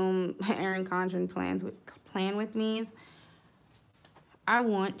don't film Erin Condren plan with me's. I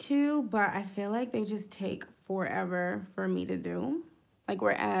want to, but I feel like they just take forever for me to do. Like we're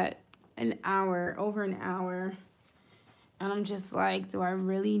at an hour, over an hour. And I'm just like, do I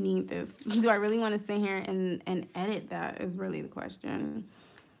really need this? Do I really want to sit here and edit that is really the question.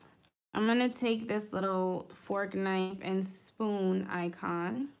 I'm gonna take this little fork, knife, and spoon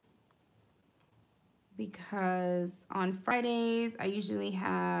icon because on Fridays I usually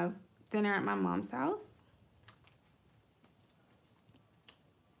have dinner at my mom's house.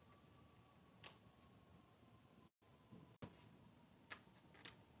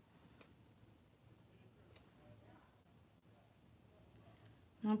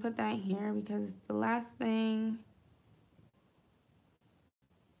 I'll put that here because the last thing,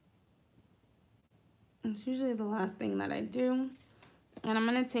 it's usually the last thing that I do. And I'm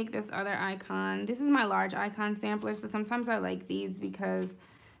gonna take this other icon. This is my large icon sampler, so sometimes I like these because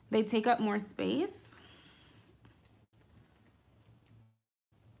they take up more space.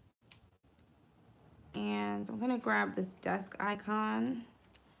 And I'm gonna grab this desk icon.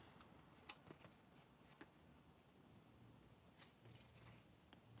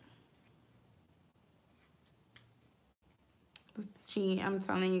 This sheet, I'm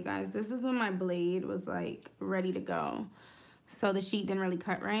telling you guys, this is when my blade was like ready to go. So the sheet didn't really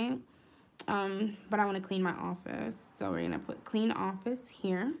cut right. But I want to clean my office. So we're gonna put clean office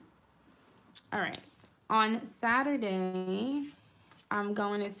here. All right, on Saturday, I'm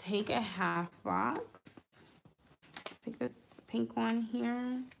going to take a half box. Take this pink one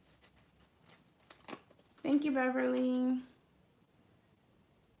here. Thank you, Beverly.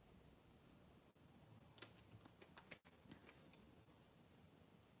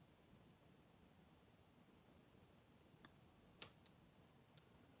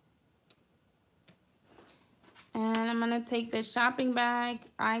 And I'm gonna take this shopping bag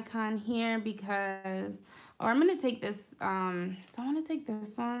icon here because, or I'm gonna take this, so I wanna take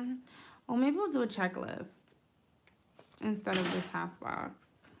this one. Or maybe we'll do a checklist instead of this half box.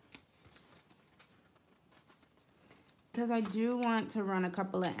 Because I do want to run a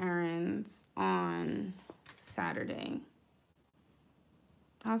couple of errands on Saturday.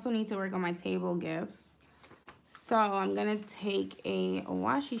 I also need to work on my table gifts. So I'm gonna take a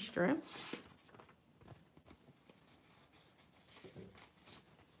washi strip.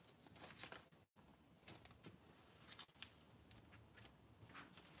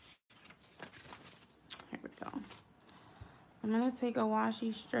 I'm gonna take a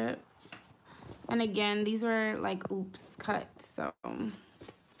washi strip, and again, these were like oops cuts, so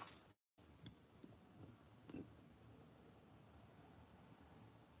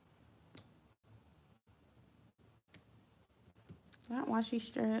that washi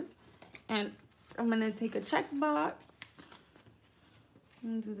strip, and I'm gonna take a check box. I'm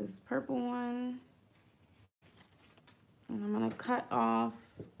gonna do this purple one, and I'm gonna cut off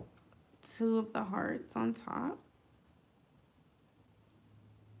 2 of the hearts on top.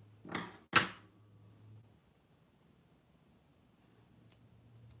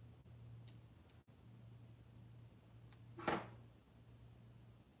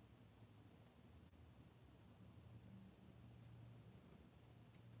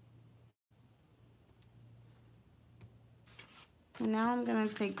 And now I'm gonna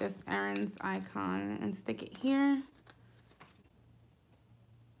take this Erin's icon and stick it here.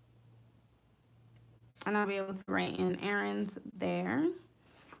 And I'll be able to write in Erin's there.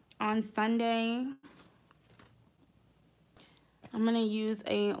 On Sunday, I'm gonna use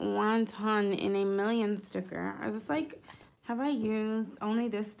a wonton in a million sticker. I was just like, have I used only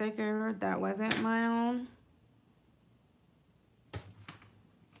this sticker that wasn't my own?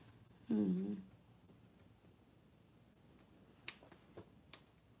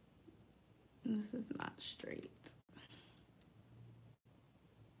 This is not straight.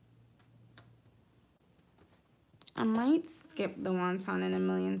 I might skip the wonton in a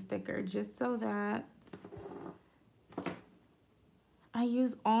million sticker just so that I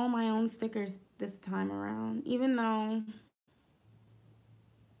use all my own stickers this time around, even though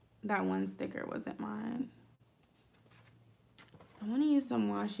that one sticker wasn't mine. I want to use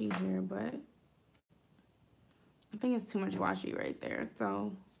some washi here, but I think it's too much washi right there,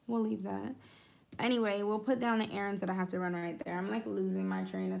 so we'll leave that. Anyway, we'll put down the errands that I have to run right there. I'm like losing my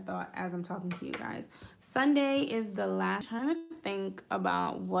train of thought as I'm talking to you guys. Sunday is the last. I'm trying to think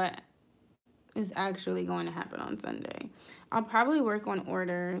about what is actually going to happen on Sunday. I'll probably work on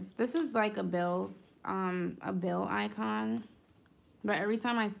orders. This is like a bill icon, but every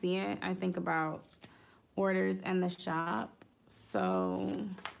time I see it, I think about orders and the shop. So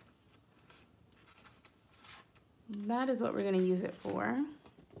that is what we're going to use it for.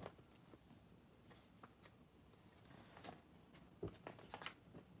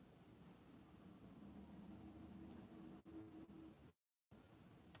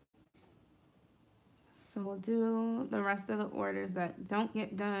 So we'll do the rest of the orders that don't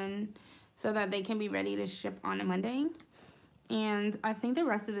get done so that they can be ready to ship on a Monday. And I think the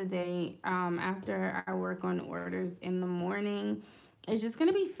rest of the day, after I work on orders in the morning, it's just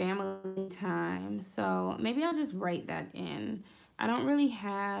gonna be family time. So maybe I'll just write that in. I don't really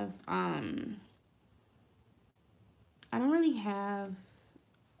have I don't really have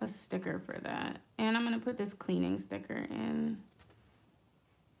a sticker for that. And I'm gonna put this cleaning sticker in.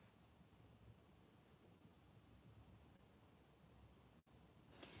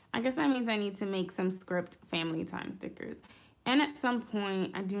 I guess that means I need to make some script family time stickers. And at some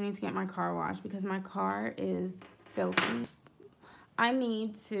point, I do need to get my car washed because my car is filthy. I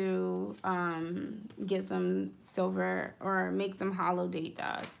need to get some silver or make some hollow date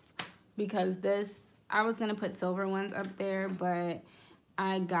dots because I was going to put silver ones up there, but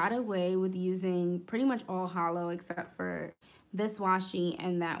I got away with using pretty much all hollow except for this washi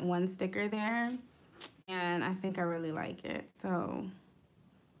and that one sticker there. And I think I really like it. So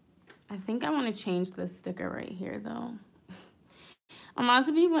I think I want to change the sticker right here though. I'm about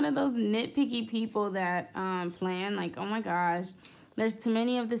to be one of those nitpicky people that plan like, oh my gosh, there's too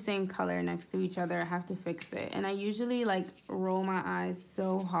many of the same color next to each other. I have to fix it. And I usually like roll my eyes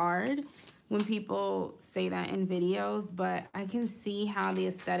so hard when people say that in videos, but I can see how the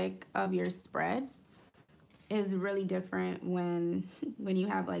aesthetic of your spread is really different when you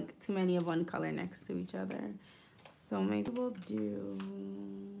have like too many of one color next to each other. So maybe we'll do,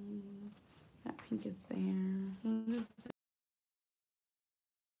 that pink is there.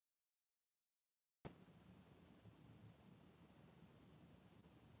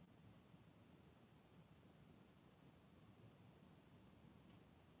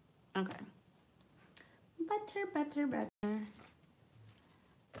 Okay. Better.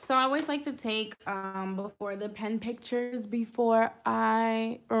 So I always like to take before the pen pictures before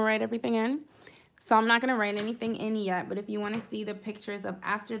I write everything in. So I'm not going to write anything in yet, but if you want to see the pictures of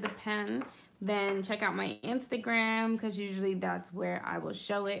after the pen, then check out my Instagram because usually that's where I will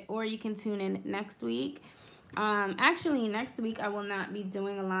show it, or you can tune in next week. Actually, next week I will not be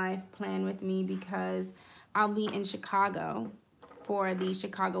doing a live plan with me because I'll be in Chicago for the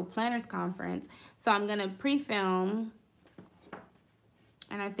Chicago Planners Conference. So I'm going to pre-film,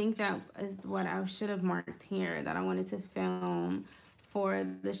 and I think that is what I should have marked here, that I wanted to film for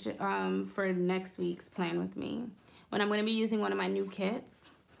for next week's plan with me, when I'm going to be using one of my new kits.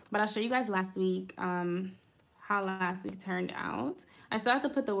 But I'll show you guys last week how last week turned out. I still have to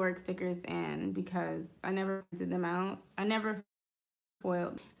put the work stickers in because I never did them out. I never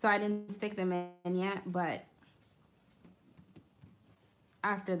foiled, so I didn't stick them in yet. But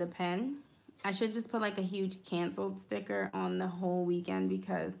after the pen, I should just put like a huge canceled sticker on the whole weekend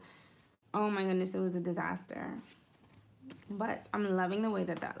because, oh my goodness, it was a disaster. But I'm loving the way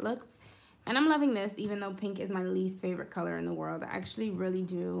that that looks. And I'm loving this, even though pink is my least favorite color in the world. I actually really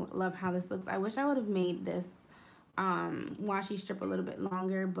do love how this looks. I wish I would have made this washi strip a little bit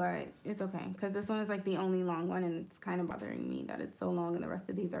longer, but it's okay. Because this one is like the only long one, and it's kind of bothering me that it's so long and the rest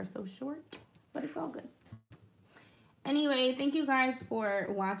of these are so short. But it's all good. Anyway, thank you guys for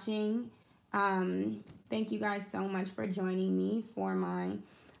watching. Thank you guys so much for joining me for my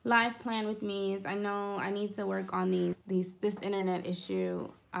live plan with me. I know I need to work on this internet issue.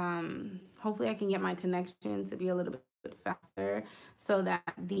 Hopefully I can get my connection to be a little bit faster so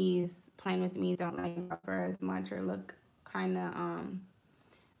that these plan with me don't like buffer as much or look kind of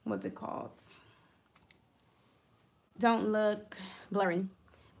what's it called? Don't look blurry.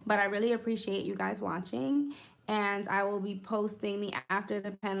 But I really appreciate you guys watching. And I will be posting the after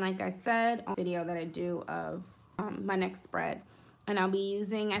the pen, like I said, on video that I do of my next spread. And I'll be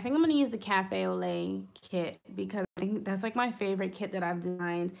using, I think I'm going to use the Cafe au Lait kit because I think that's like my favorite kit that I've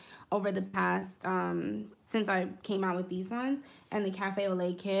designed over the past, since I came out with these ones. And the Cafe au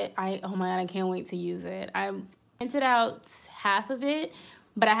Lait kit, oh my God, I can't wait to use it. I printed out half of it,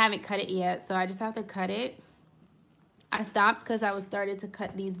 but I haven't cut it yet. So I just have to cut it. I stopped because I was started to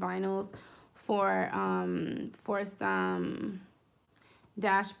cut these vinyls for some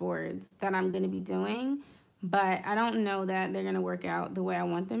dashboards that I'm going to be doing, but I don't know that they're going to work out the way I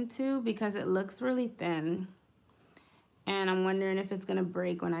want them to because it looks really thin, and I'm wondering if it's going to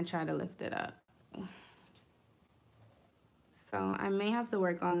break when I try to lift it up. So I may have to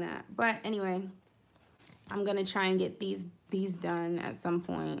work on that, but anyway, I'm going to try and get these done at some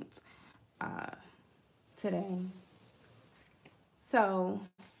point today. So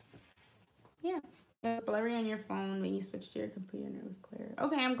yeah, it was blurry on your phone when you switched to your computer and it was clear.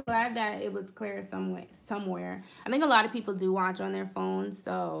 Okay, I'm glad that it was clear somewhere. I think a lot of people do watch on their phones,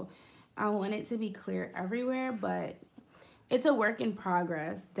 so I want it to be clear everywhere, but it's a work in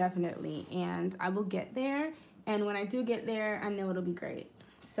progress, definitely, and I will get there. And when I do get there, I know it'll be great.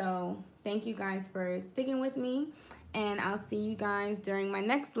 So thank you guys for sticking with me. And I'll see you guys during my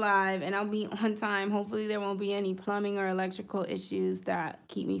next live, and I'll be on time. Hopefully there won't be any plumbing or electrical issues that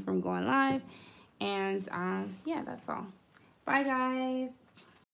keep me from going live. And yeah, that's all. Bye, guys.